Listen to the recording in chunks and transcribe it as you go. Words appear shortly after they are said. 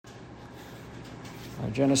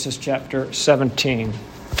Genesis chapter 17.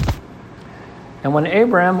 And when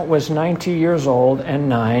Abram was 90 years old and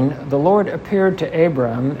 9, the Lord appeared to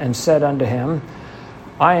Abram and said unto him,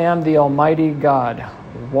 I am the Almighty God.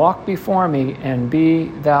 Walk before me and be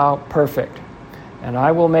thou perfect. And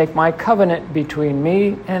I will make my covenant between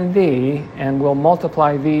me and thee, and will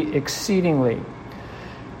multiply thee exceedingly.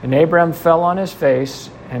 And Abram fell on his face,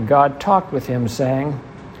 and God talked with him, saying,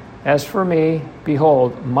 As for me,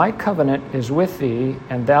 behold, my covenant is with thee,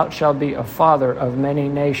 and thou shalt be a father of many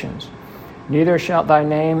nations. Neither shalt thy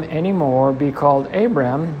name any more be called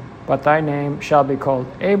Abram, but thy name shall be called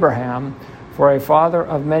Abraham, for a father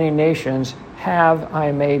of many nations have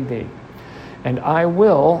I made thee. And I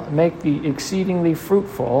will make thee exceedingly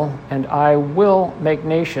fruitful, and I will make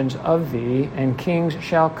nations of thee, and kings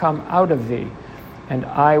shall come out of thee. And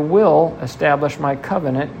I will establish my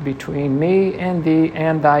covenant between me and thee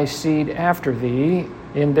and thy seed after thee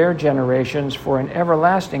in their generations for an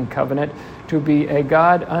everlasting covenant, to be a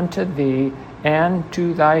God unto thee and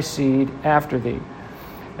to thy seed after thee.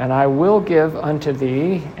 And I will give unto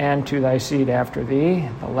thee and to thy seed after thee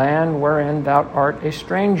the land wherein thou art a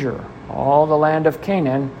stranger, all the land of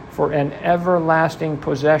Canaan, for an everlasting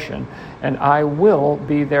possession, and I will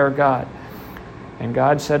be their God. And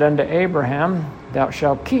God said unto Abraham, Thou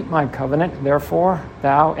shalt keep my covenant, therefore,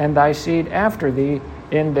 thou and thy seed after thee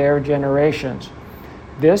in their generations.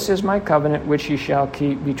 This is my covenant which ye shall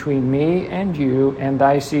keep between me and you and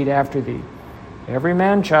thy seed after thee. Every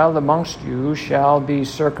man-child amongst you shall be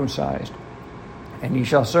circumcised. And ye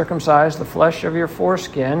shall circumcise the flesh of your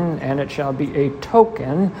foreskin, and it shall be a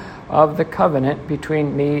token of the covenant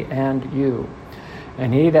between me and you.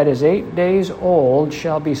 And he that is 8 days old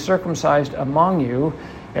shall be circumcised among you,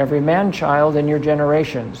 every man-child in your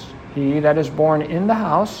generations. He that is born in the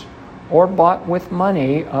house, or bought with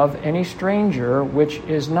money of any stranger, which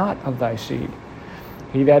is not of thy seed.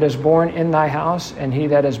 He that is born in thy house, and he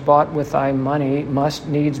that is bought with thy money, must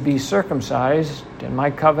needs be circumcised, and my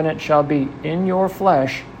covenant shall be in your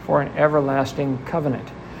flesh for an everlasting covenant.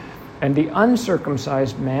 And the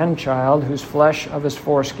uncircumcised man-child, whose flesh of his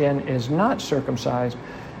foreskin is not circumcised,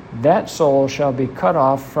 that soul shall be cut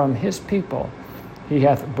off from his people. He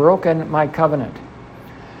hath broken my covenant.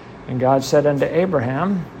 And God said unto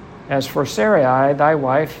Abraham, As for Sarai thy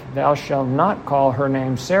wife, thou shalt not call her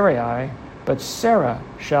name Sarai, but Sarah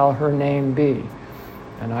shall her name be.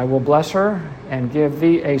 And I will bless her, and give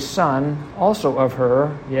thee a son also of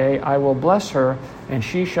her. Yea, I will bless her, and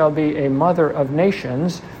she shall be a mother of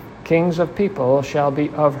nations. Kings of people shall be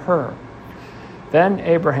of her. Then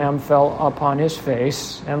Abraham fell upon his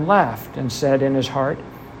face, and laughed, and said in his heart,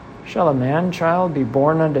 Shall a man-child be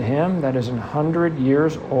born unto him that is 100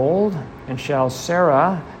 years old? And shall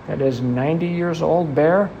Sarah, that is 90 years old,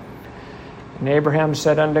 bear? And Abraham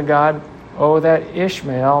said unto God, O that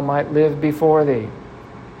Ishmael might live before thee.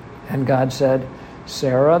 And God said,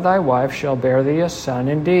 Sarah thy wife shall bear thee a son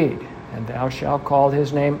indeed, and thou shalt call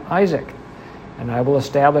his name Isaac. And I will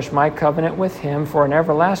establish my covenant with him for an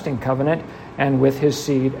everlasting covenant, and with his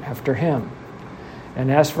seed after him.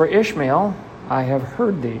 And as for Ishmael, I have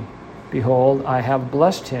heard thee. Behold, I have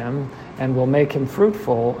blessed him, and will make him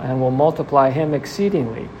fruitful, and will multiply him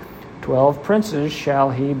exceedingly. 12 princes shall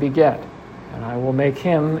he beget, and I will make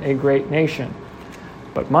him a great nation.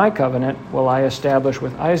 But my covenant will I establish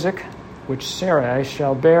with Isaac, which Sarai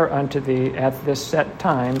shall bear unto thee at this set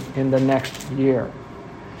time in the next year.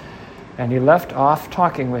 And he left off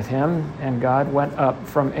talking with him, and God went up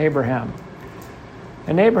from Abraham.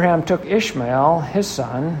 And Abraham took Ishmael his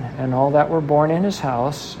son, and all that were born in his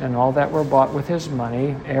house, and all that were bought with his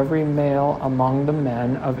money, every male among the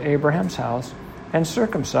men of Abraham's house, and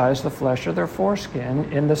circumcised the flesh of their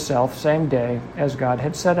foreskin in the selfsame day, as God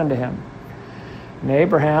had said unto him. And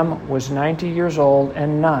Abraham was 90 years old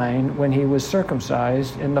and 9 when he was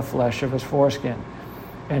circumcised in the flesh of his foreskin.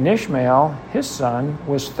 And Ishmael his son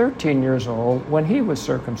was 13 years old when he was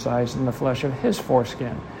circumcised in the flesh of his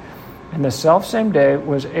foreskin. And the selfsame day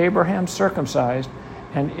was Abraham circumcised,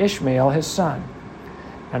 and Ishmael his son.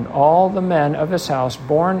 And all the men of his house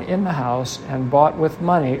born in the house and bought with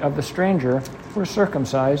money of the stranger were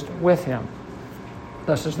circumcised with him.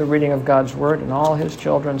 Thus is the reading of God's word, and all his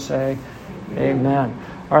children say, Amen.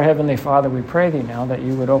 Our Heavenly Father, we pray thee now that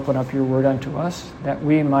you would open up your word unto us, that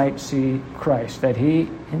we might see Christ, that he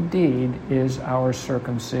indeed is our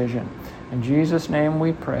circumcision. In Jesus' name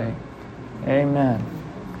we pray. Amen.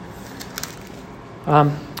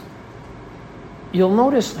 You'll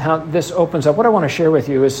notice how this opens up. What I want to share with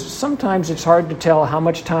you is sometimes it's hard to tell how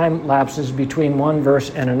much time lapses between one verse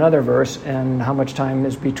and another verse, and how much time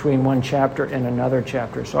is between one chapter and another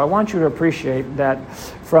chapter. So I want you to appreciate that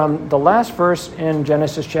from the last verse in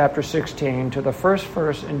Genesis chapter 16 to the first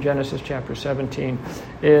verse in Genesis chapter 17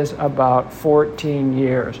 is about 14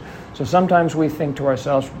 years. So sometimes we think to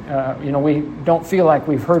ourselves, we don't feel like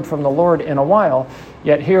we've heard from the Lord in a while,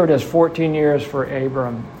 yet here it is 14 years for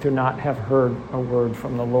Abram to not have heard a word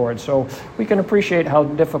from the Lord. So we can appreciate how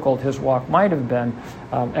difficult his walk might have been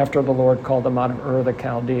after the Lord called him out of Ur of the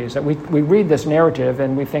Chaldees. That we read this narrative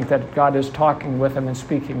and we think that God is talking with him and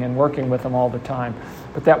speaking and working with him all the time.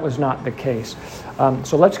 But that was not the case.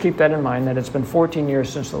 So let's keep that in mind, that it's been 14 years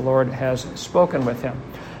since the Lord has spoken with him.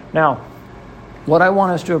 Now, what I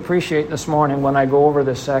want us to appreciate this morning when I go over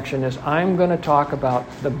this section is I'm going to talk about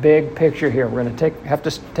the big picture here. We're going to have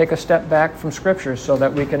to take a step back from Scripture so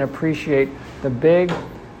that we can appreciate the big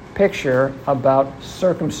picture about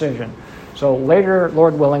circumcision. So later,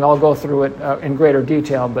 Lord willing, I'll go through it in greater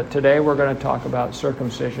detail, but today we're going to talk about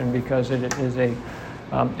circumcision because it is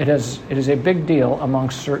a big deal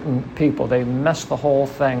amongst certain people. They mess the whole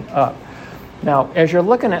thing up. Now, as you're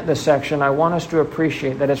looking at this section, I want us to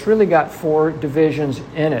appreciate that it's really got 4 divisions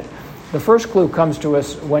in it. The first clue comes to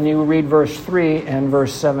us when you read verse 3 and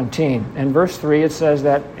verse 17. In verse 3, it says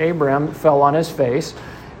that Abram fell on his face,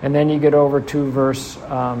 and then you get over to verse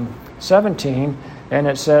 17, and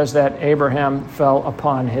it says that Abraham fell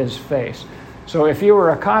upon his face. So if you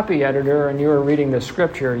were a copy editor and you were reading the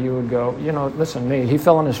scripture, you would go, listen to me, he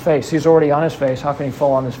fell on his face. He's already on his face. How can he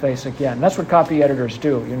fall on his face again? That's what copy editors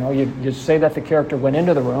do. You say that the character went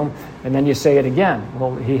into the room, and then you say it again.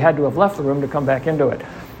 Well, he had to have left the room to come back into it.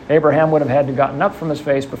 Abraham would have had to gotten up from his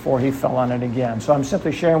face before he fell on it again. So I'm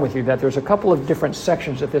simply sharing with you that there's a couple of different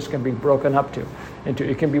sections that this can be broken up into.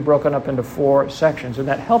 It can be broken up into 4 sections, and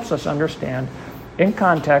that helps us understand in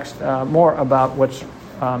context more about what's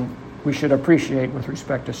we should appreciate with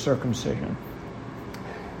respect to circumcision.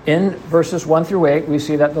 In verses 1 through 8, we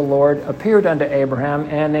see that the Lord appeared unto Abraham,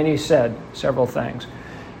 and then he said several things.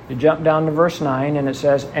 You jump down to verse 9, and it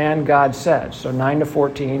says, and God said. So 9 to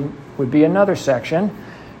 14 would be another section.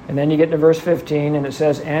 And then you get to verse 15, and it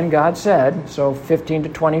says, and God said. So 15 to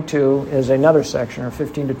 22 is another section, or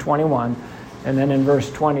 15 to 21. And then in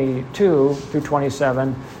verse 22 through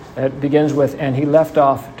 27, it begins with, and he left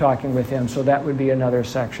off talking with him. So that would be another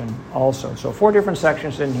section also. So 4 different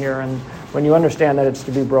sections in here. And when you understand that it's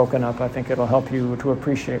to be broken up, I think it'll help you to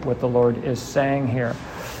appreciate what the Lord is saying here.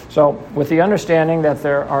 So with the understanding that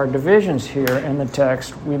there are divisions here in the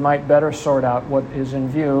text, we might better sort out what is in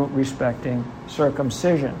view respecting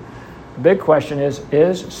circumcision. The big question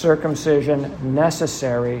is circumcision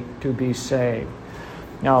necessary to be saved?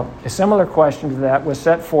 Now, a similar question to that was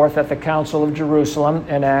set forth at the Council of Jerusalem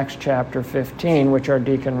in Acts chapter 15, which our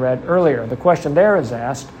deacon read earlier. The question there is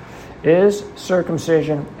asked, is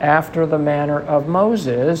circumcision after the manner of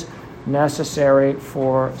Moses necessary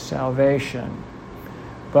for salvation?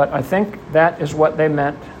 But I think that is what they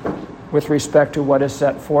meant with respect to what is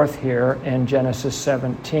set forth here in Genesis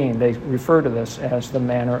 17. They refer to this as the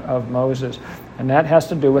manner of Moses. And that has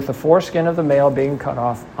to do with the foreskin of the male being cut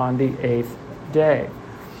off on the 8th day.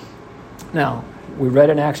 Now, we read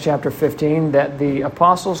in Acts chapter 15 that the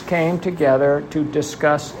apostles came together to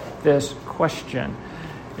discuss this question.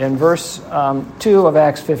 In verse 2 of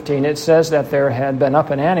Acts 15, it says that there had been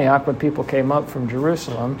up in Antioch, when people came up from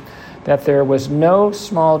Jerusalem, that there was no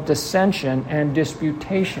small dissension and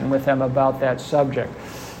disputation with them about that subject.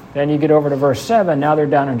 Then you get over to verse 7, now they're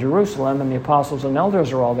down in Jerusalem, and the apostles and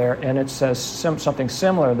elders are all there, and it says something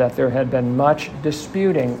similar, that there had been much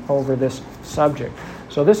disputing over this subject.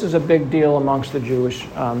 So this is a big deal amongst the Jewish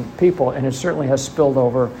people, and it certainly has spilled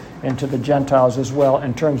over into the Gentiles as well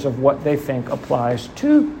in terms of what they think applies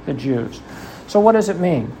to the Jews. So what does it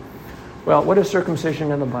mean? Well, what does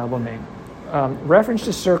circumcision in the Bible mean? Reference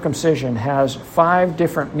to circumcision has 5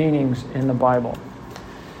 different meanings in the Bible.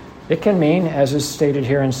 It can mean, as is stated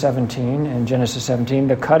here in Genesis 17,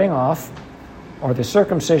 the cutting off or the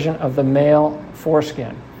circumcision of the male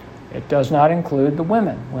foreskin. It does not include the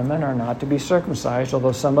women. Women are not to be circumcised,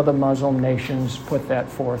 although some of the Muslim nations put that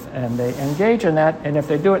forth, and they engage in that. And if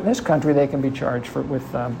they do it in this country, they can be charged with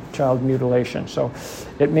child mutilation. So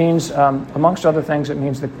it means, amongst other things, it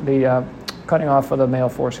means the cutting off of the male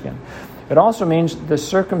foreskin. It also means the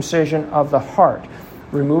circumcision of the heart,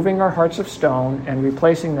 removing our hearts of stone and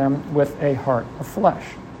replacing them with a heart of flesh.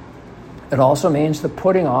 It also means the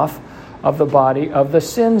putting off of the body of the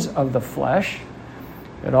sins of the flesh.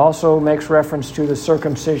 It also makes reference to the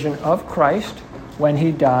circumcision of Christ when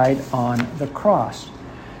he died on the cross.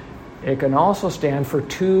 It can also stand for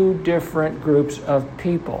 2 different groups of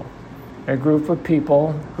people. A group of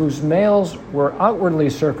people whose males were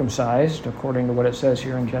outwardly circumcised, according to what it says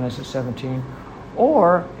here in Genesis 17,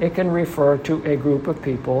 or it can refer to a group of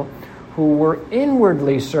people who were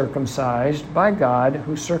inwardly circumcised by God,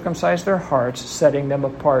 who circumcised their hearts, setting them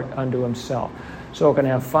apart unto himself. So it can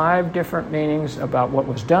have 5 different meanings about what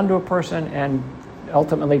was done to a person and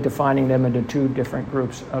ultimately defining them into 2 different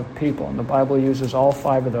groups of people. And the Bible uses all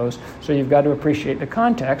 5 of those, so you've got to appreciate the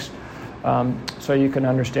context so you can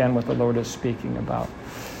understand what the Lord is speaking about.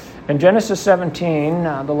 In Genesis 17,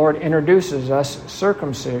 the Lord introduces us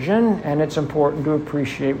circumcision, and it's important to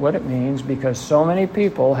appreciate what it means because so many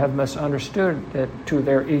people have misunderstood it to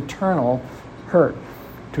their eternal hurt.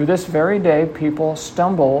 To this very day, people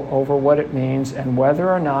stumble over what it means and whether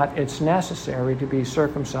or not it's necessary to be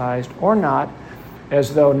circumcised or not,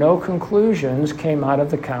 as though no conclusions came out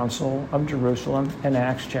of the Council of Jerusalem in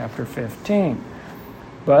Acts chapter 15.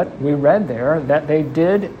 But we read there that they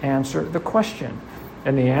did answer the question.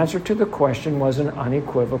 And the answer to the question was an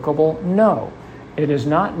unequivocal no. It is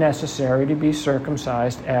not necessary to be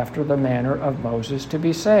circumcised after the manner of Moses to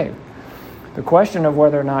be saved. The question of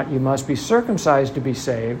whether or not you must be circumcised to be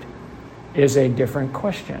saved is a different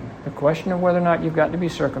question. The question of whether or not you've got to be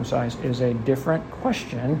circumcised is a different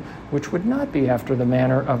question, which would not be after the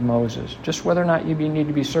manner of Moses, just whether or not you need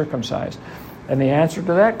to be circumcised. And the answer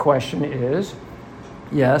to that question is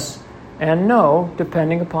yes and no,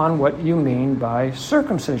 depending upon what you mean by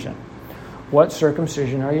circumcision. What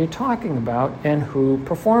circumcision are you talking about and who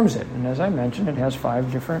performs it? And as I mentioned, it has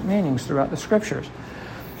 5 different meanings throughout the Scriptures.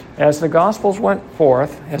 As the gospel went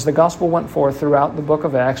forth throughout the book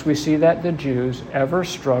of Acts, we see that the Jews ever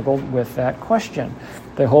struggled with that question.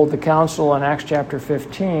 They hold the council in Acts chapter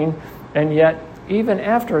 15, and yet even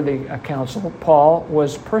after the council, Paul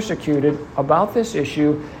was persecuted about this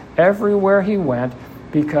issue everywhere he went,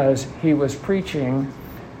 because he was preaching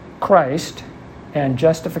Christ and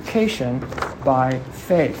justification by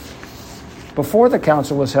faith. Before the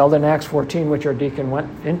council was held in Acts 14, which our deacon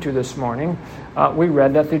went into this morning, we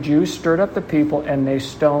read that the Jews stirred up the people and they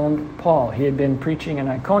stoned Paul. He had been preaching in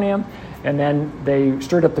Iconium, and then they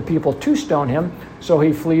stirred up the people to stone him, so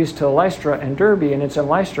he flees to Lystra and Derbe, and it's in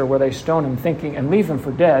Lystra where they stone him thinking and leave him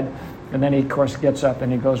for dead. And then he, of course, gets up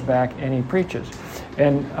and he goes back and he preaches.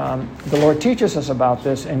 And the Lord teaches us about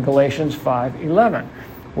this in Galatians 5:11,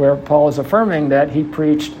 where Paul is affirming that he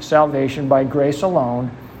preached salvation by grace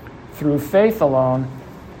alone, through faith alone,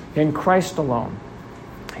 in Christ alone.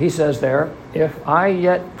 He says there, if I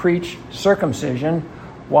yet preach circumcision,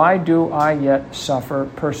 why do I yet suffer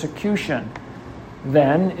persecution?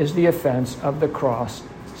 Then is the offense of the cross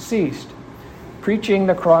ceased. Preaching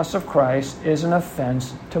the cross of Christ is an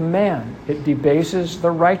offense to man. It debases the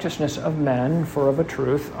righteousness of men, for of a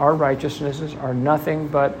truth, our righteousnesses are nothing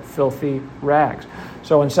but filthy rags.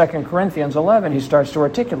 So in 2 Corinthians 11, he starts to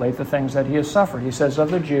articulate the things that he has suffered. He says, of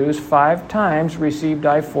the Jews, 5 times received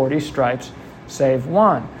I 40 stripes, save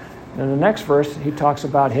 1. And in the next verse, he talks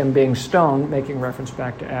about him being stoned, making reference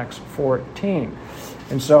back to Acts 14.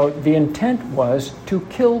 And so the intent was to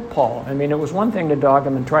kill Paul. I mean, it was one thing to dog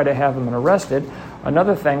him and try to have him arrested,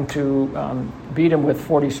 another thing to beat him with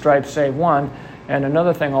 40 stripes, save 1, and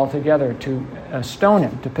another thing altogether to stone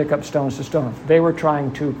him, to pick up stones to stone him. They were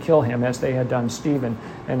trying to kill him as they had done Stephen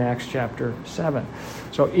in Acts chapter 7.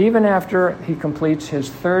 So even after he completes his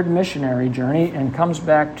 3rd missionary journey and comes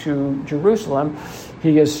back to Jerusalem,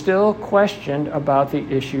 he is still questioned about the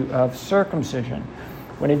issue of circumcision.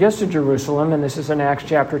 When he gets to Jerusalem, and this is in Acts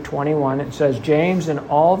chapter 21, it says, James and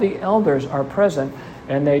all the elders are present,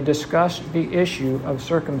 and they discuss the issue of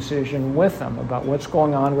circumcision with them, about what's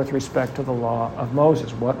going on with respect to the law of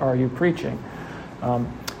Moses. What are you preaching?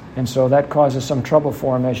 And so that causes some trouble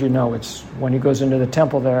for him. As you know, it's when he goes into the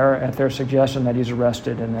temple there at their suggestion that he's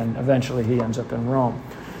arrested, and then eventually he ends up in Rome.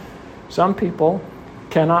 Some people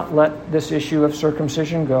cannot let this issue of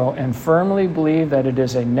circumcision go and firmly believe that it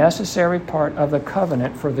is a necessary part of the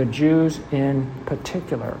covenant for the Jews in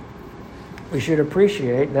particular. We should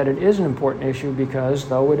appreciate that it is an important issue because,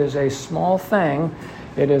 though it is a small thing,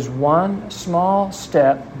 it is one small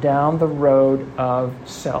step down the road of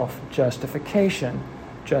self-justification.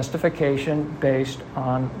 Justification based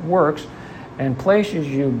on works, and places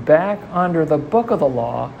you back under the book of the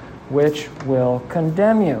law, which will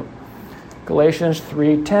condemn you. Galatians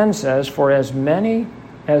 3:10 says, for as many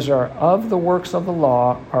as are of the works of the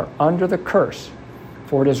law are under the curse.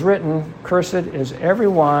 For it is written, cursed is every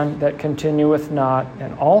one that continueth not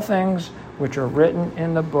in all things which are written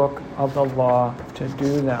in the book of the law to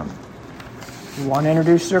do them. You want to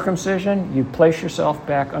introduce circumcision, you place yourself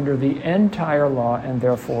back under the entire law and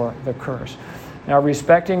therefore the curse. Now,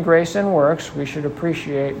 respecting grace and works, we should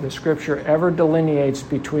appreciate the Scripture ever delineates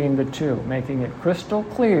between the two, making it crystal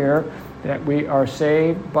clear that we are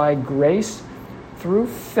saved by grace through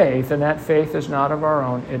faith, and that faith is not of our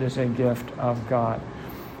own, it is a gift of God.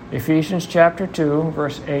 Ephesians chapter 2,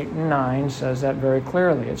 verse 8 and 9 says that very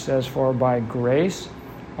clearly. It says, "For by grace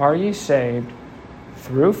are ye saved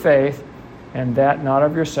through faith, and that not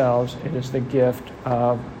of yourselves, it is the gift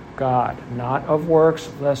of God, not of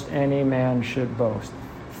works, lest any man should boast."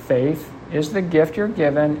 Faith is the gift you're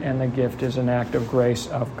given, and the gift is an act of grace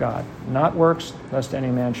of God, not works, lest any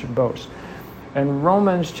man should boast. In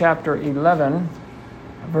Romans chapter 11,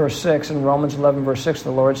 verse 6, in Romans 11, verse 6,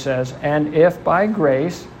 the Lord says, "And if by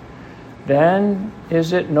grace, then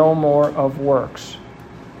is it no more of works.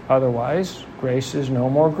 Otherwise, grace is no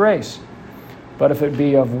more grace. But if it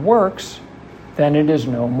be of works, then it is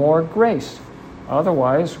no more grace.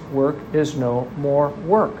 Otherwise, work is no more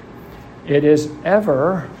work. It is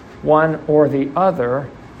ever one or the other,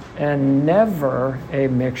 and never a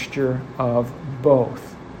mixture of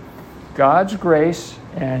both." God's grace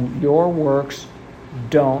and your works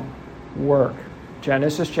don't work.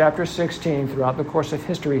 Genesis chapter 16, throughout the course of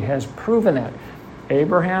history, has proven that.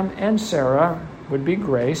 Abraham and Sarah would be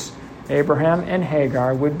grace, Abraham and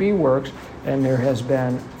Hagar would be works, and there has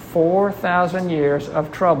been 4,000 years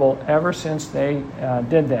of trouble ever since they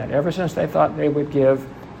did that, ever since they thought they would give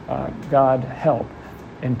God help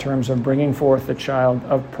in terms of bringing forth the child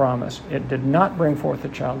of promise. It did not bring forth the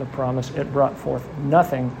child of promise. It brought forth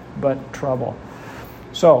nothing but trouble.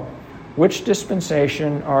 So, which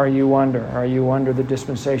dispensation are you under? Are you under the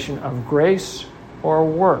dispensation of grace or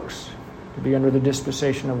works? To be under the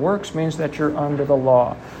dispensation of works means that you're under the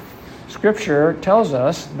law. Scripture tells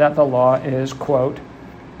us that the law is, quote,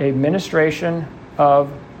 a ministration of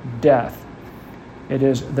death. It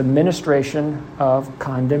is the ministration of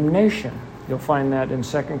condemnation. You'll find that in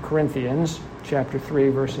 2 Corinthians chapter 3,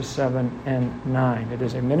 verses 7 and 9. It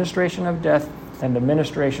is a ministration of death and a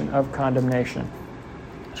ministration of condemnation.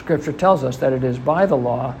 Scripture tells us that it is by the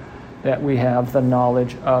law that we have the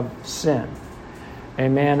knowledge of sin. A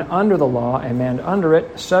man under the law, a man under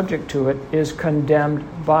it, subject to it, is condemned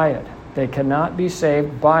by it. They cannot be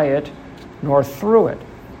saved by it nor through it,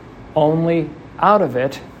 only out of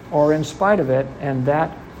it or in spite of it, and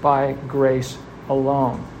that by grace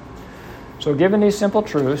alone. So given these simple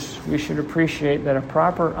truths, we should appreciate that a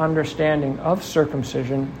proper understanding of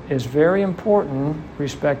circumcision is very important,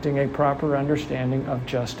 respecting a proper understanding of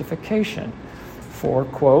justification. For,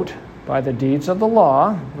 quote, by the deeds of the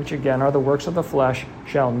law, which again are the works of the flesh,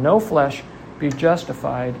 shall no flesh be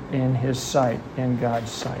justified in his sight, in God's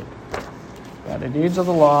sight. By the deeds of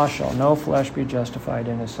the law shall no flesh be justified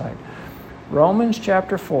in his sight. Romans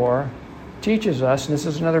chapter 4 teaches us, and this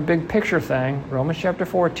is another big picture thing, Romans chapter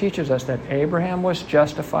 4 teaches us that Abraham was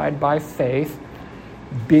justified by faith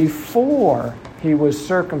before he was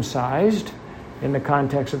circumcised in the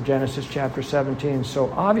context of Genesis chapter 17.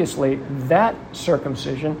 So obviously that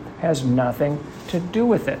circumcision has nothing to do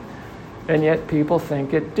with it. And yet people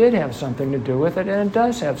think it did have something to do with it, and it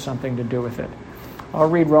does have something to do with it. I'll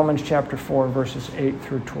read Romans chapter 4, verses 8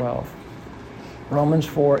 through 12. Romans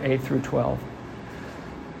 4, 8 through 12.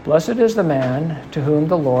 Blessed is the man to whom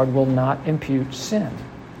the Lord will not impute sin.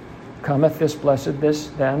 Cometh this blessedness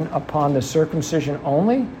then upon the circumcision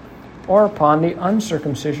only, or upon the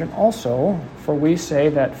uncircumcision also? For we say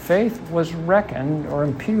that faith was reckoned or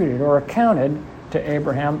imputed or accounted to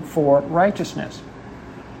Abraham for righteousness.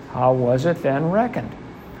 How was it then reckoned?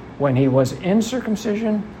 When he was in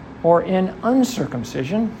circumcision or in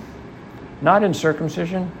uncircumcision? Not in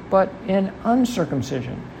circumcision, but in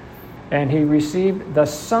uncircumcision. And he received the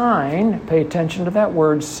sign, pay attention to that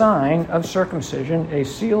word, sign of circumcision, a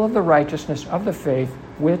seal of the righteousness of the faith,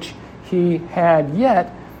 which he had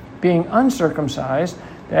yet, being uncircumcised,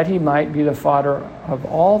 that he might be the father of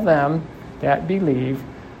all them that believe,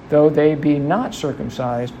 though they be not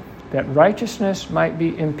circumcised, that righteousness might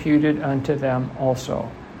be imputed unto them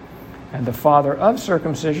also. And the father of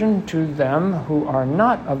circumcision to them who are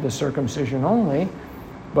not of the circumcision only,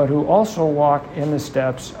 but who also walk in the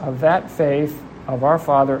steps of that faith of our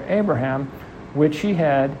father Abraham, which he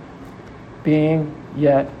had, being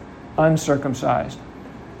yet uncircumcised.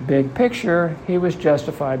 Big picture, he was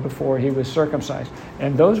justified before he was circumcised.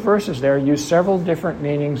 And those verses there use several different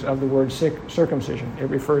meanings of the word circumcision. It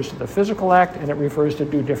refers to the physical act, and it refers to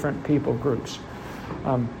two different people groups.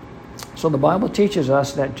 So the Bible teaches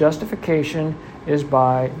us that justification is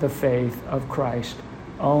by the faith of Christ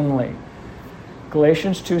only.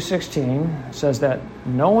 Galatians 2:16 says that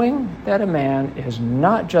knowing that a man is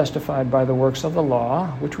not justified by the works of the law,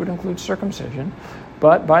 which would include circumcision,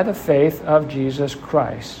 but by the faith of Jesus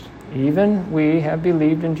Christ. Even we have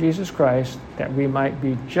believed in Jesus Christ that we might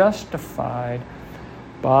be justified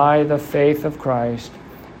by the faith of Christ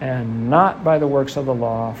and not by the works of the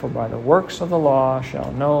law, for by the works of the law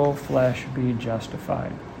shall no flesh be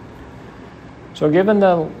justified. So given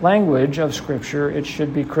the language of Scripture, it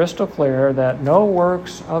should be crystal clear that no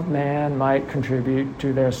works of man might contribute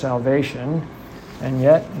to their salvation, and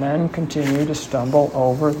yet men continue to stumble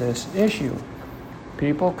over this issue.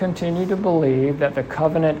 People continue to believe that the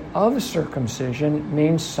covenant of circumcision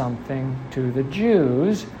means something to the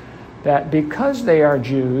Jews, that because they are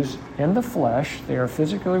Jews in the flesh, they are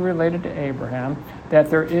physically related to Abraham, that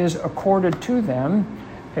there is accorded to them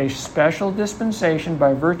a special dispensation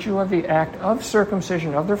by virtue of the act of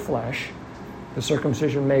circumcision of their flesh, the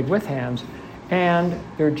circumcision made with hands, and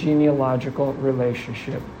their genealogical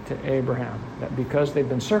relationship to Abraham. That because they've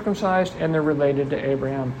been circumcised and they're related to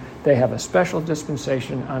Abraham, they have a special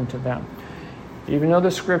dispensation unto them. Even though the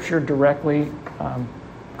Scripture directly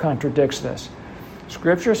contradicts this.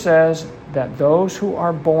 Scripture says that those who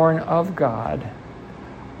are born of God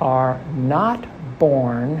are not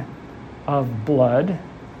born of blood,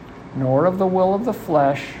 nor of the will of the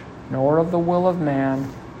flesh, nor of the will of man,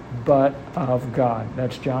 but of God.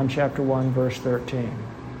 That's John chapter 1, verse 13.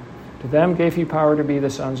 To them gave he power to be the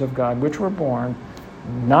sons of God, which were born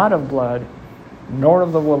not of blood, nor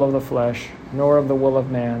of the will of the flesh, nor of the will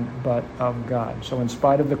of man, but of God. So in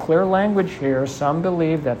spite of the clear language here, some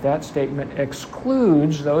believe that that statement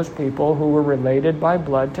excludes those people who were related by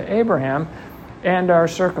blood to Abraham and are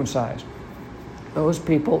circumcised. Those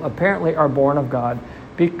people apparently are born of God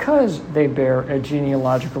because they bear a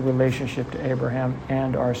genealogical relationship to Abraham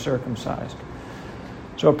and are circumcised.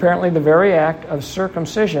 So apparently the very act of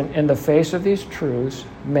circumcision in the face of these truths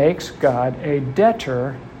makes God a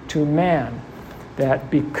debtor to man.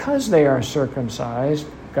 That because they are circumcised,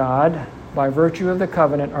 God, by virtue of the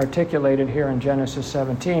covenant articulated here in Genesis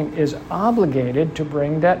 17, is obligated to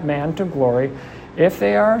bring that man to glory if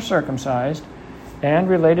they are circumcised and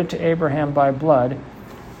related to Abraham by blood,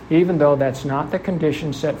 even though that's not the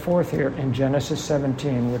condition set forth here in Genesis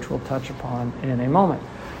 17, which we'll touch upon in a moment.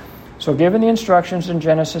 So given the instructions in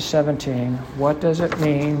Genesis 17, what does it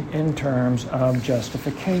mean in terms of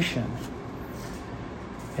justification?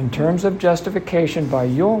 In terms of justification by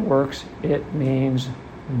your works, it means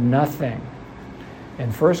nothing.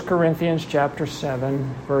 In 1 Corinthians chapter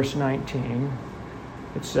 7, verse 19,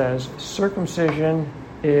 it says, circumcision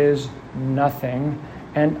is nothing,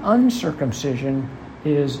 and uncircumcision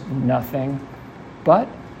is nothing, but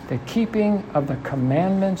the keeping of the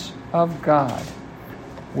commandments of God,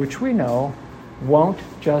 which we know won't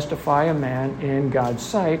justify a man in God's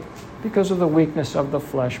sight because of the weakness of the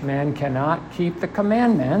flesh. Man cannot keep the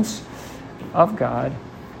commandments of God,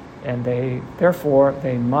 and therefore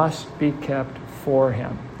they must be kept for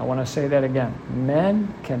him. I want to say that again.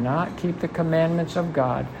 Men cannot keep the commandments of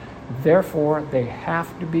God, therefore they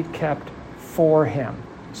have to be kept for him.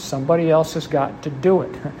 Somebody else has got to do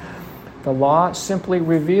it. The law simply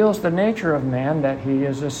reveals the nature of man, that he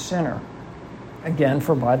is a sinner. Again,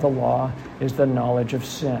 for by the law is the knowledge of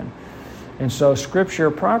sin. And so Scripture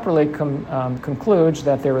properly concludes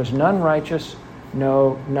that there is none righteous,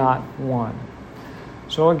 no, not one.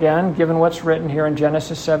 So again, given what's written here in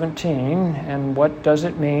Genesis 17, and what does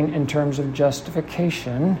it mean in terms of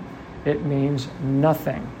justification, it means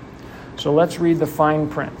nothing. So let's read the fine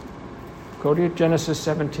print. Go to Genesis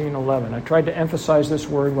 17:11. I tried to emphasize this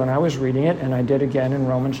word when I was reading it, and I did again in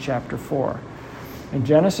Romans chapter 4. In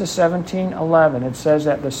Genesis 17:11, it says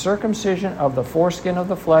that the circumcision of the foreskin of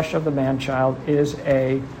the flesh of the man-child is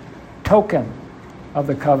a token of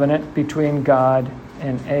the covenant between God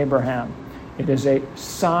and Abraham. It is a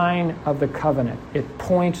sign of the covenant. It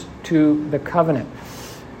points to the covenant.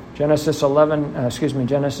 Genesis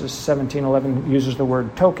 17:11 uses the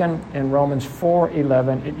word token. In Romans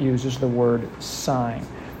 4:11, it uses the word sign.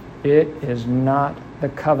 It is not the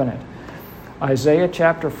covenant. Isaiah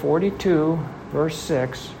chapter 42, verse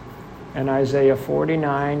 6, and Isaiah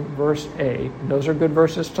 49, verse 8. Those are good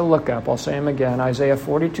verses to look up. I'll say them again. Isaiah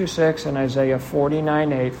 42:6 and Isaiah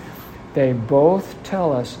 49:8. They both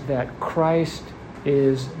tell us that Christ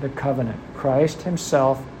is the covenant. Christ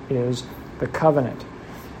himself is the covenant.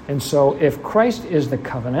 And so if Christ is the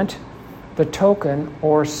covenant, the token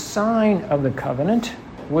or sign of the covenant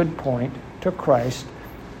would point to Christ,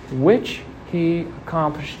 which he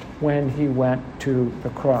accomplished when he went to the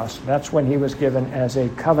cross. That's when he was given as a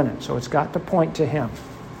covenant. So it's got to point to him.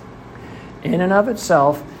 In and of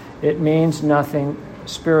itself, it means nothing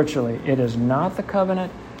spiritually. It is not the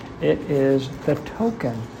covenant. It is the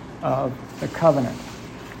token of the covenant.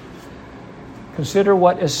 Consider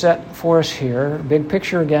what is set for us here. Big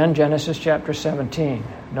picture again, Genesis chapter 17.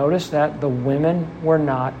 Notice that the women were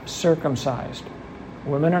not circumcised.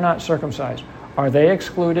 Women are not circumcised. Are they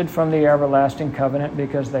excluded from the everlasting covenant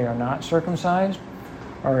because they are not circumcised?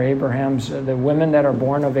 Are the women that are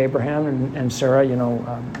born of Abraham and Sarah,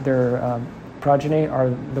 their progeny,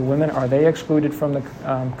 are they excluded from the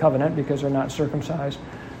covenant because they're not circumcised?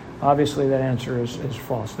 Obviously, that answer is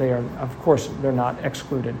false. They are, of course, they're not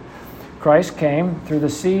excluded. Christ came through the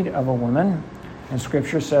seed of a woman, and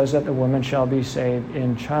Scripture says that the woman shall be saved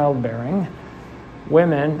in childbearing.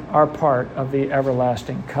 Women are part of the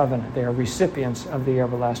everlasting covenant. They are recipients of the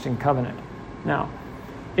everlasting covenant. Now,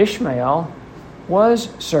 Ishmael was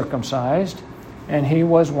circumcised, and he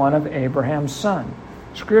was one of Abraham's sons.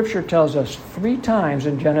 Scripture tells us 3 times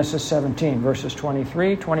in Genesis 17, verses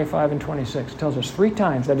 23, 25, and 26. It tells us 3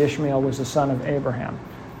 times that Ishmael was the son of Abraham.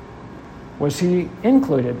 Was he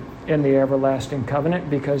included in the everlasting covenant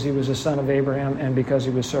because he was a son of Abraham and because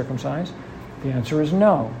he was circumcised? The answer is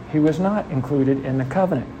no. He was not included in the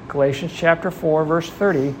covenant. Galatians chapter 4, verse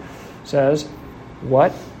 30 says,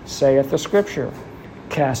 "What saith the Scripture?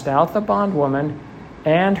 Cast out the bondwoman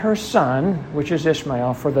and her son," which is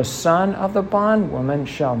Ishmael, "for the son of the bondwoman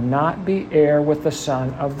shall not be heir with the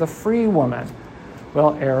son of the free woman."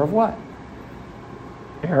 Well, heir of what?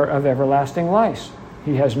 Heir of everlasting life.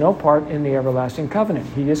 He has no part in the everlasting covenant.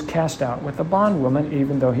 He is cast out with the bondwoman,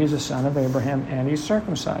 even though he's a son of Abraham and he's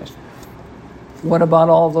circumcised. What about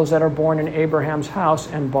all those that are born in Abraham's house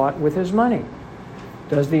and bought with his money?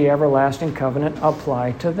 Does the everlasting covenant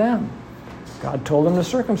apply to them? God told him to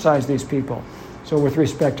circumcise these people. So with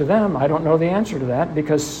respect to them, I don't know the answer to that,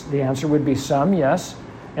 because the answer would be some yes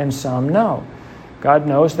and some no. God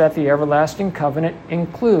knows that the everlasting covenant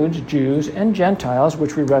includes Jews and Gentiles,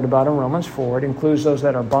 which we read about in Romans 4. It includes those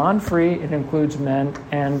that are bond-free. It includes men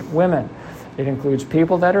and women. It includes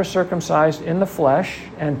people that are circumcised in the flesh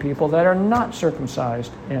and people that are not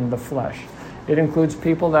circumcised in the flesh. It includes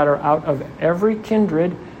people that are out of every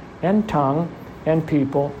kindred and tongue and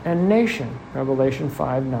people and nation. Revelation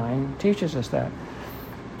 5:9 teaches us that.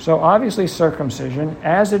 So obviously circumcision,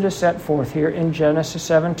 as it is set forth here in Genesis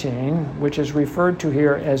 17, which is referred to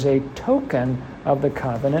here as a token of the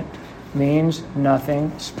covenant, means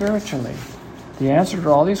nothing spiritually. The answer to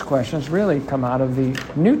all these questions really come out of the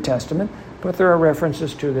New Testament, but there are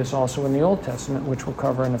references to this also in the Old Testament, which we'll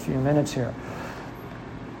cover in a few minutes here.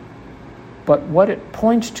 But what it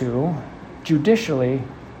points to judicially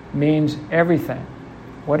means everything.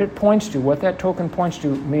 What it points to, what that token points to,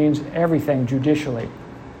 means everything judicially.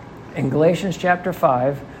 In Galatians chapter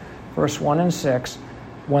 5, verse 1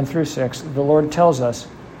 through 6, the Lord tells us,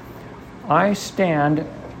 "I stand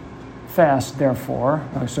fast, therefore,"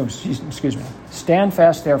 stand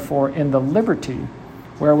fast, therefore, in the liberty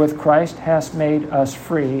wherewith Christ hath made us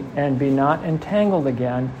free, and be not entangled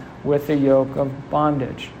again with the yoke of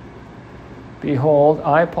bondage. Behold,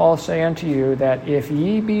 I, Paul, say unto you, that if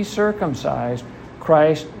ye be circumcised,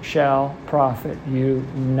 Christ shall profit you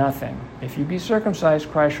nothing. If you be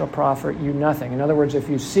circumcised, Christ shall profit you nothing. In other words, if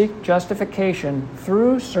you seek justification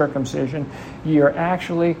through circumcision, ye are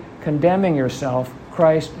actually condemning yourself.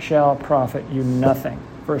 Christ shall profit you nothing.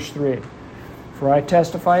 Verse 3, "For I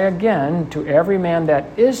testify again to every man that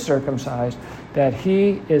is circumcised, that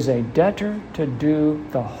he is a debtor to do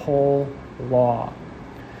the whole law."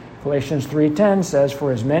 Galatians 3:10 says,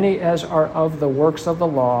 "For as many as are of the works of the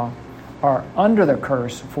law are under the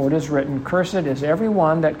curse, for it is written, Cursed is every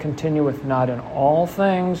one that continueth not in all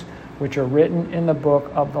things which are written in the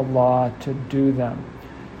book of the law to do them."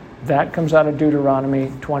 That comes out of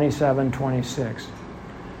Deuteronomy 27:26.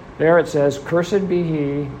 There it says, cursed be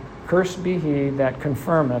he that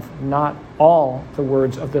confirmeth not all the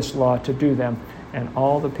words of this law to do them. And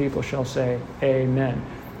all the people shall say, Amen.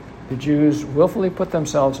 The Jews willfully put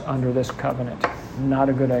themselves under this covenant. Not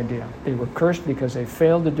a good idea. They were cursed because they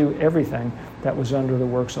failed to do everything that was under the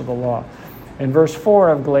works of the law. In verse 4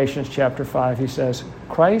 of Galatians chapter 5, he says,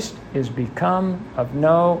 Christ is become of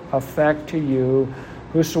no effect to you.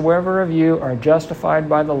 Whosoever of you are justified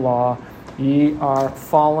by the law, ye are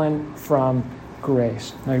fallen from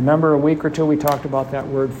grace. Now remember a week or two we talked about that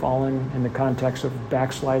word fallen in the context of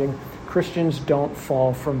backsliding. Christians don't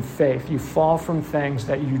fall from faith. You fall from things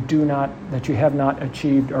that you have not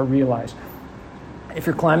achieved or realized. If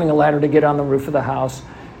you're climbing a ladder to get on the roof of the house,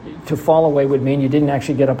 to fall away would mean you didn't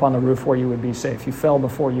actually get up on the roof where you would be safe. You fell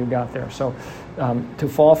before you got there. So to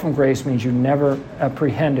fall from grace means you never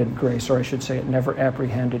apprehended grace, or I should say it never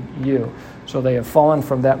apprehended you. So they have fallen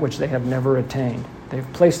from that which they have never attained.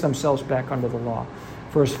 They've placed themselves back under the law.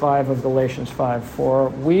 Verse 5 of Galatians 5, For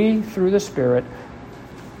we, through the Spirit,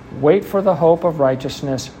 wait for the hope of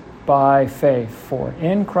righteousness by faith. For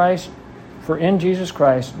in Jesus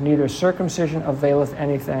Christ neither circumcision availeth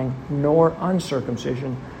anything, nor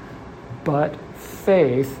uncircumcision, but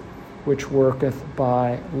faith which worketh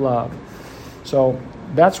by love. So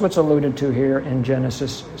that's what's alluded to here in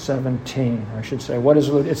Genesis 17. I should say, what is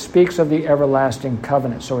alluded? It speaks of the everlasting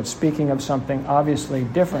covenant. So it's speaking of something obviously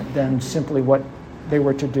different than simply what they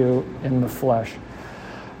were to do in the flesh.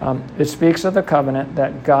 It speaks of the covenant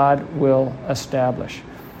that God will establish.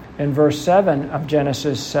 In verse 7 of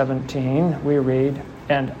Genesis 17, we read,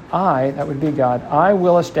 "And I," that would be God, "I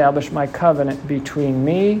will establish my covenant between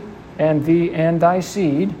me and thee and thy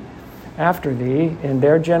seed after thee in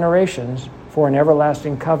their generations for an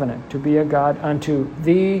everlasting covenant, to be a God unto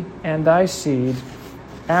thee and thy seed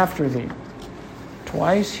after thee."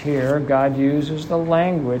 Twice here, God uses the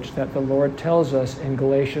language that the Lord tells us in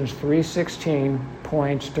Galatians 3:16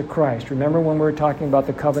 points to Christ. Remember when we were talking about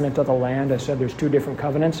the covenant of the land, I said there's two different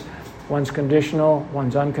covenants. One's conditional,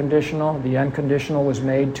 one's unconditional. The unconditional was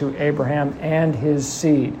made to Abraham and his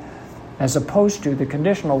seed, as opposed to the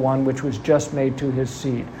conditional one, which was just made to his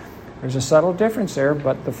seed. There's a subtle difference there,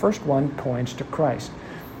 but the first one points to Christ.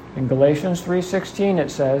 In Galatians 3:16 it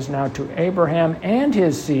says, "Now to Abraham and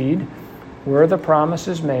his seed were the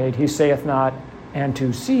promises made. He saith not, and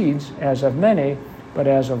to seeds as of many, but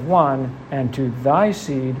as of one, and to thy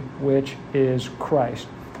seed, which is Christ."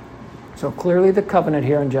 So clearly the covenant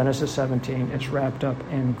here in Genesis 17 is wrapped up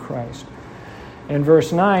in Christ. In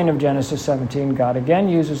verse 9 of Genesis 17, God again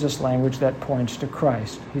uses this language that points to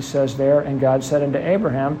Christ. He says there, "And God said unto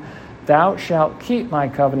Abraham, Thou shalt keep my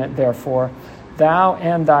covenant, therefore, thou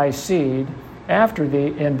and thy seed after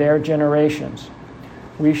thee in their generations."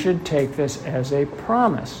 We should take this as a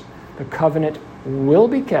promise. The covenant will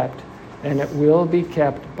be kept, and it will be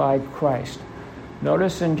kept by Christ.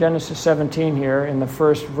 Notice in Genesis 17 here, in the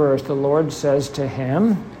first verse, the Lord says to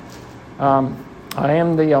him, "I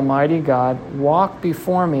am the Almighty God. Walk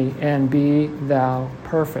before me and be thou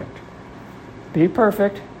perfect." Be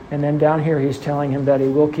perfect. And then down here he's telling him that he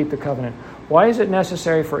will keep the covenant. Why is it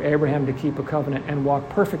necessary for Abraham to keep a covenant and walk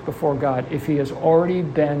perfect before God if he has already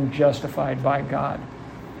been justified by God?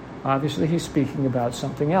 Obviously he's speaking about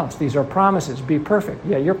something else. These are promises. Be perfect.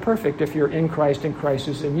 Yeah, you're perfect if you're in Christ and Christ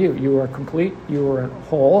is in you. You are complete. You are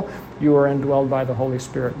whole. You are indwelled by the Holy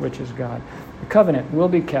Spirit, which is God. The covenant will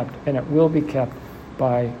be kept, and it will be kept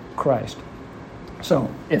by Christ. So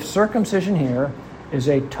if circumcision here is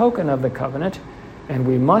a token of the covenant, and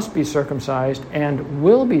we must be circumcised and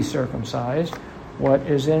will be circumcised, what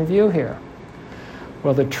is in view here?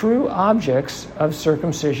 Well, the true objects of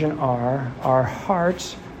circumcision are our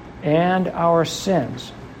hearts and our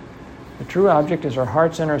sins. The true object is our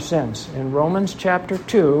hearts and our sins. In Romans chapter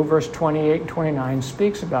 2, verse 28 and 29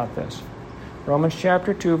 speaks about this. Romans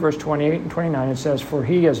chapter 2, verse 28 and 29, it says, "For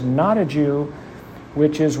he is not a Jew,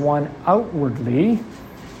 which is one outwardly,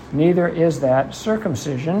 neither is that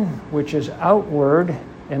circumcision, which is outward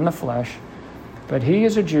in the flesh, but he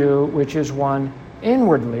is a Jew, which is one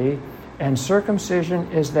inwardly, and circumcision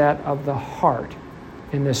is that of the heart,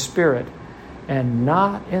 in the spirit, and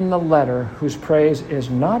not in the letter, whose praise is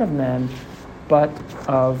not of men, but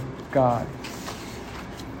of God."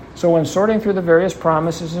 So when sorting through the various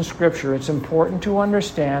promises in Scripture, it's important to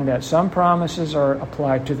understand that some promises are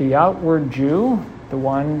applied to the outward Jew, the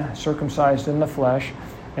one circumcised in the flesh,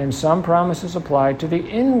 and some promises applied to the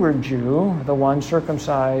inward Jew, the one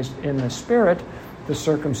circumcised in the spirit, the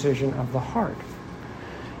circumcision of the heart.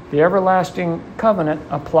 The everlasting covenant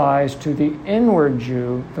applies to the inward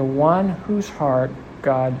Jew, the one whose heart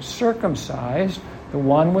God circumcised, the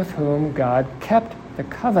one with whom God kept the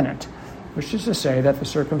covenant, which is to say that the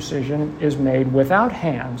circumcision is made without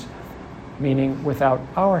hands, meaning without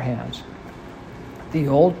our hands. The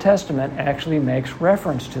Old Testament actually makes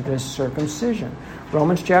reference to this circumcision.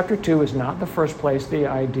 Romans chapter 2 is not the first place the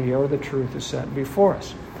idea or the truth is set before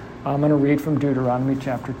us. I'm going to read from Deuteronomy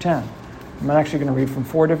chapter 10. I'm actually going to read from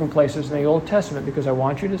 4 different places in the Old Testament because I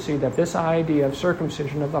want you to see that this idea of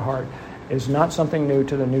circumcision of the heart is not something new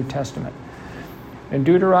to the New Testament. In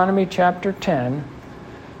Deuteronomy chapter 10,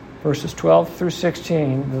 verses 12 through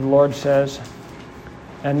 16, the Lord says,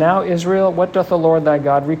 "And now, Israel, what doth the Lord thy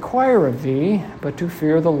God require of thee, but to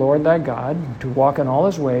fear the Lord thy God, to walk in all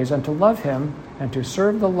his ways, and to love him, and to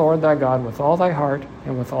serve the Lord thy God with all thy heart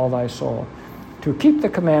and with all thy soul, to keep the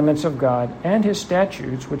commandments of God and his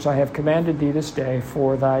statutes, which I have commanded thee this day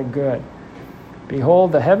for thy good.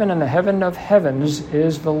 Behold, the heaven and the heaven of heavens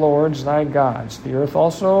is the Lord's thy God's, the earth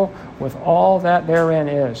also with all that therein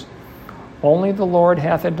is. Only the Lord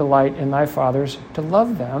hath a delight in thy fathers to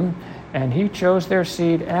love them, and he chose their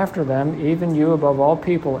seed after them, even you above all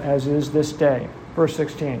people, as is this day." Verse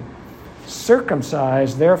 16,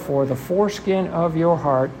 "Circumcise therefore the foreskin of your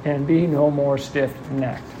heart, and be no more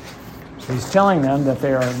stiff-necked." So he's telling them that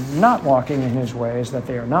they are not walking in his ways, that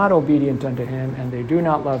they are not obedient unto him, and they do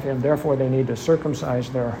not love him. Therefore, they need to circumcise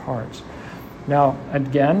their hearts. Now,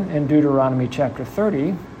 again, in Deuteronomy chapter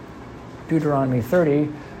 30,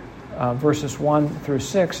 verses 1 through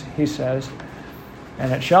 6, he says,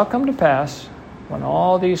 "And it shall come to pass, when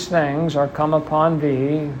all these things are come upon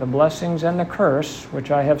thee, the blessings and the curse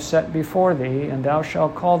which I have set before thee, and thou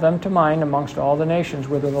shalt call them to mind amongst all the nations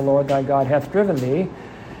whither the Lord thy God hath driven thee,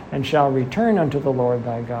 and shall return unto the Lord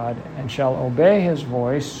thy God, and shall obey his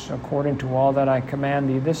voice, according to all that I command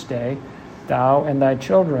thee this day, thou and thy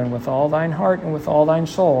children with all thine heart and with all thine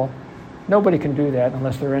soul." Nobody can do that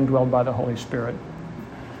unless they're indwelled by the Holy Spirit.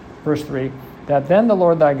 Verse 3, "That then the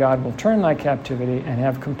Lord thy God will turn thy captivity and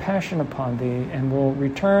have compassion upon thee, and will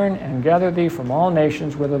return and gather thee from all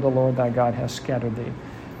nations whither the Lord thy God hath scattered thee.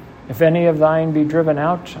 If any of thine be driven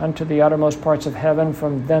out unto the uttermost parts of heaven,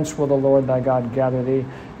 from thence will the Lord thy God gather thee,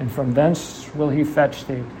 and from thence will he fetch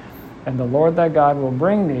thee. And the Lord thy God will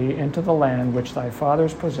bring thee into the land which thy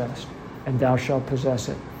fathers possessed, and thou shalt possess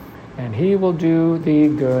it. And he will do thee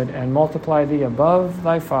good, and multiply thee above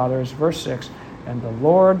thy fathers." Verse 6, "And the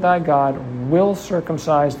Lord thy God will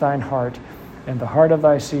circumcise thine heart, and the heart of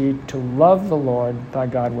thy seed, to love the Lord thy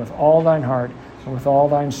God with all thine heart, and with all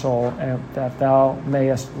thine soul, and that thou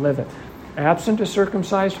mayest live it." Absent a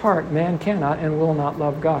circumcised heart, man cannot and will not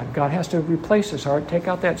love God. God has to replace his heart, take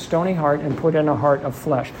out that stony heart, and put in a heart of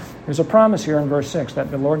flesh. There's a promise here in verse 6 that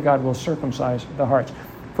the Lord God will circumcise the hearts.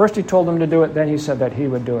 First he told them to do it, then he said that he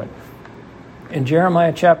would do it. In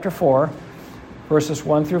Jeremiah chapter 4, verses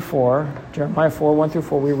 1 through 4, Jeremiah 4, 1 through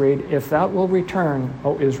 4, we read, "If thou wilt return,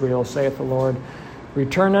 O Israel, saith the Lord,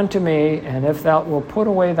 return unto me, and if thou wilt put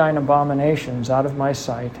away thine abominations out of my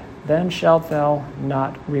sight, then shalt thou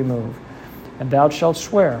not remove. And thou shalt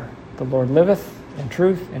swear, the Lord liveth, in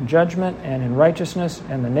truth, in judgment, and in righteousness,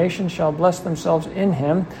 and the nations shall bless themselves in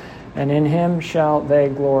him, and in him shall they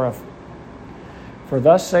glorify. For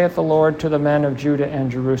thus saith the Lord to the men of Judah and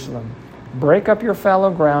Jerusalem, break up your fallow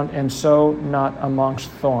ground, and sow not amongst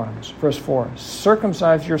thorns." Verse 4,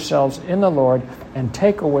 "Circumcise yourselves in the Lord, and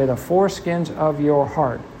take away the foreskins of your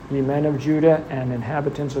heart, ye men of Judah and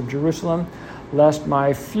inhabitants of Jerusalem, lest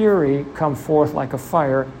my fury come forth like a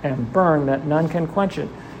fire, and burn that none can quench it,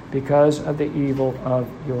 because of the evil of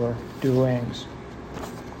your doings."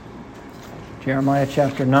 Jeremiah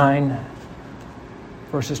chapter 9,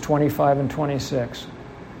 verses 25 and 26.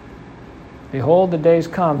 "Behold, the days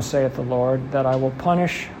come, saith the Lord, that I will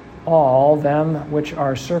punish all them which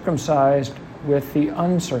are circumcised with the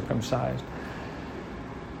uncircumcised,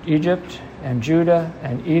 Egypt and Judah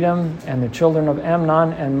and Edom and the children of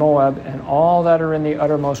Ammon and Moab, and all that are in the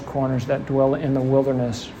uttermost corners that dwell in the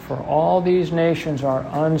wilderness. For all these nations are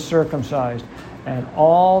uncircumcised, and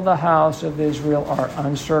all the house of Israel are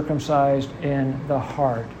uncircumcised in the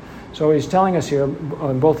heart." So he's telling us here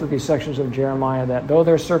in both of these sections of Jeremiah that though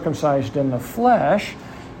they're circumcised in the flesh,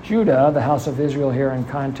 Judah, the house of Israel here in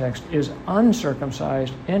context, is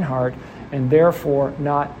uncircumcised in heart and therefore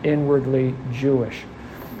not inwardly Jewish.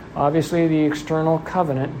 Obviously, the external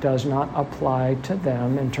covenant does not apply to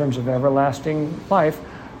them in terms of everlasting life.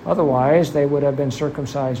 Otherwise, they would have been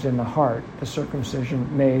circumcised in the heart, the circumcision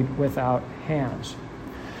made without hands.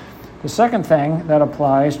 The second thing that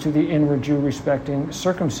applies to the inward Jew respecting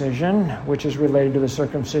circumcision, which is related to the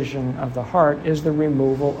circumcision of the heart, is the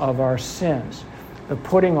removal of our sins, the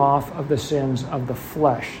putting off of the sins of the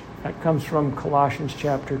flesh. That comes from Colossians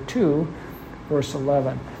chapter 2, verse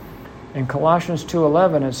 11. In Colossians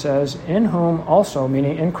 2:11 it says, "In whom also,"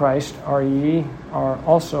 meaning in Christ, ye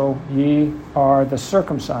are the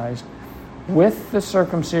circumcised, with the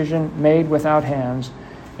circumcision made without hands,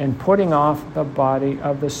 in putting off the body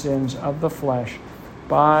of the sins of the flesh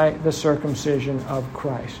by the circumcision of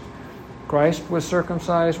Christ." Christ was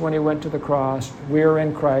circumcised when he went to the cross. We are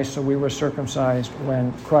in Christ, so we were circumcised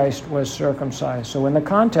when Christ was circumcised. So in the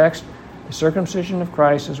context, the circumcision of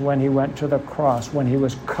Christ is when he went to the cross, when he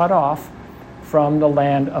was cut off from the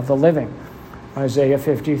land of the living. Isaiah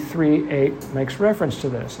 53:8 makes reference to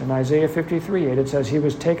this. In Isaiah 53:8 it says, "He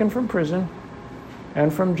was taken from prison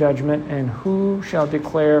and from judgment, and who shall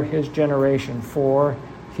declare his generation? For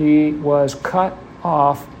he was cut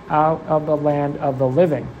off out of the land of the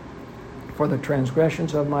living. For the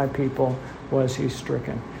transgressions of my people was he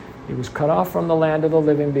stricken." He was cut off from the land of the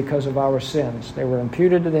living because of our sins. They were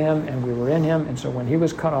imputed to him, and we were in him, and so when he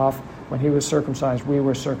was cut off, when he was circumcised, we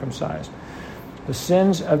were circumcised. The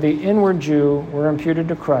sins of the inward Jew were imputed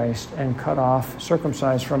to Christ and cut off,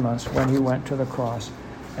 circumcised from us when he went to the cross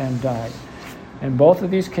and died. In both of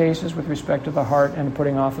these cases, with respect to the heart and the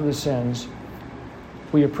putting off of the sins,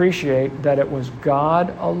 we appreciate that it was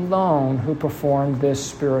God alone who performed this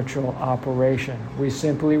spiritual operation. We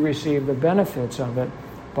simply receive the benefits of it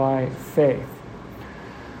by faith.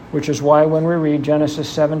 Which is why when we read Genesis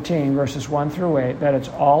 17, verses 1 through 8, that it's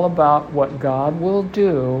all about what God will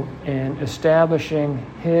do in establishing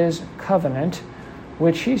His covenant,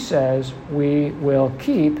 which He says we will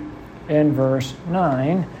keep in verse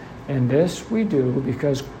 9. And this we do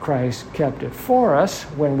because Christ kept it for us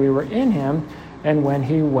when we were in Him and when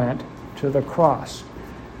He went to the cross.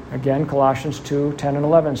 Again, Colossians 2, 10 and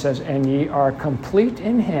 11 says, "And ye are complete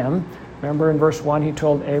in Him." Remember in verse 1, He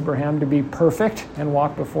told Abraham to be perfect and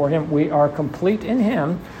walk before Him. We are complete in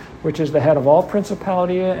Him, which is the head of all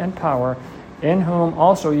principality and power, in whom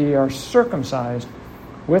also ye are circumcised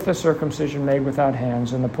with a circumcision made without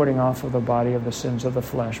hands, and the putting off of the body of the sins of the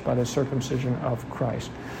flesh by the circumcision of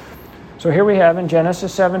Christ. So here we have in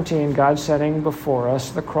Genesis 17, God setting before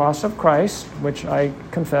us the cross of Christ, which I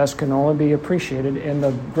confess can only be appreciated in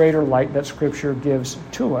the greater light that Scripture gives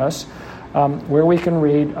to us, where we can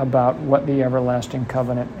read about what the everlasting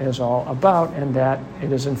covenant is all about, and that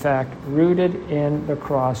it is in fact rooted in the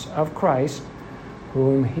cross of Christ,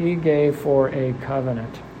 whom He gave for a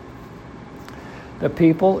covenant. The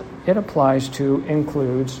people it applies to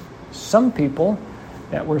includes some people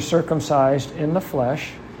that were circumcised in the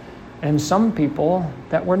flesh, and some people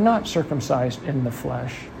that were not circumcised in the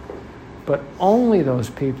flesh. But only those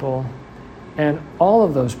people, and all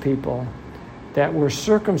of those people, that were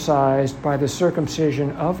circumcised by the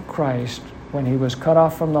circumcision of Christ when He was cut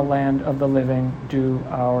off from the land of the living due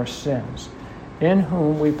our sins, in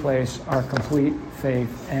whom we place our complete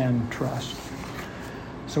faith and trust.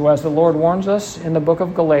 So as the Lord warns us in the book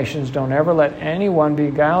of Galatians, don't ever let anyone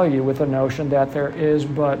beguile you with the notion that there is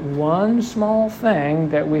but one small thing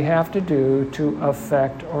that we have to do to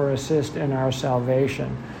affect or assist in our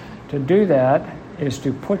salvation. To do that is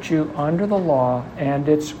to put you under the law and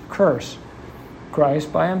its curse.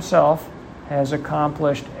 Christ by Himself has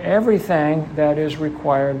accomplished everything that is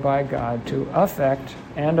required by God to affect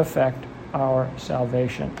our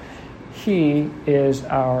salvation. He is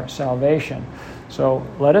our salvation. So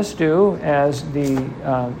let us do as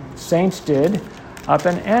the saints did up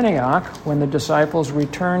in Antioch when the disciples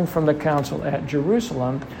returned from the council at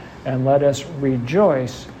Jerusalem, and let us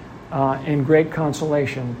rejoice in great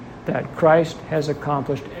consolation that Christ has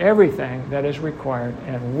accomplished everything that is required,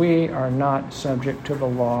 and we are not subject to the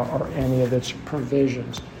law or any of its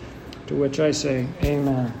provisions. To which I say,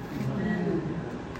 Amen.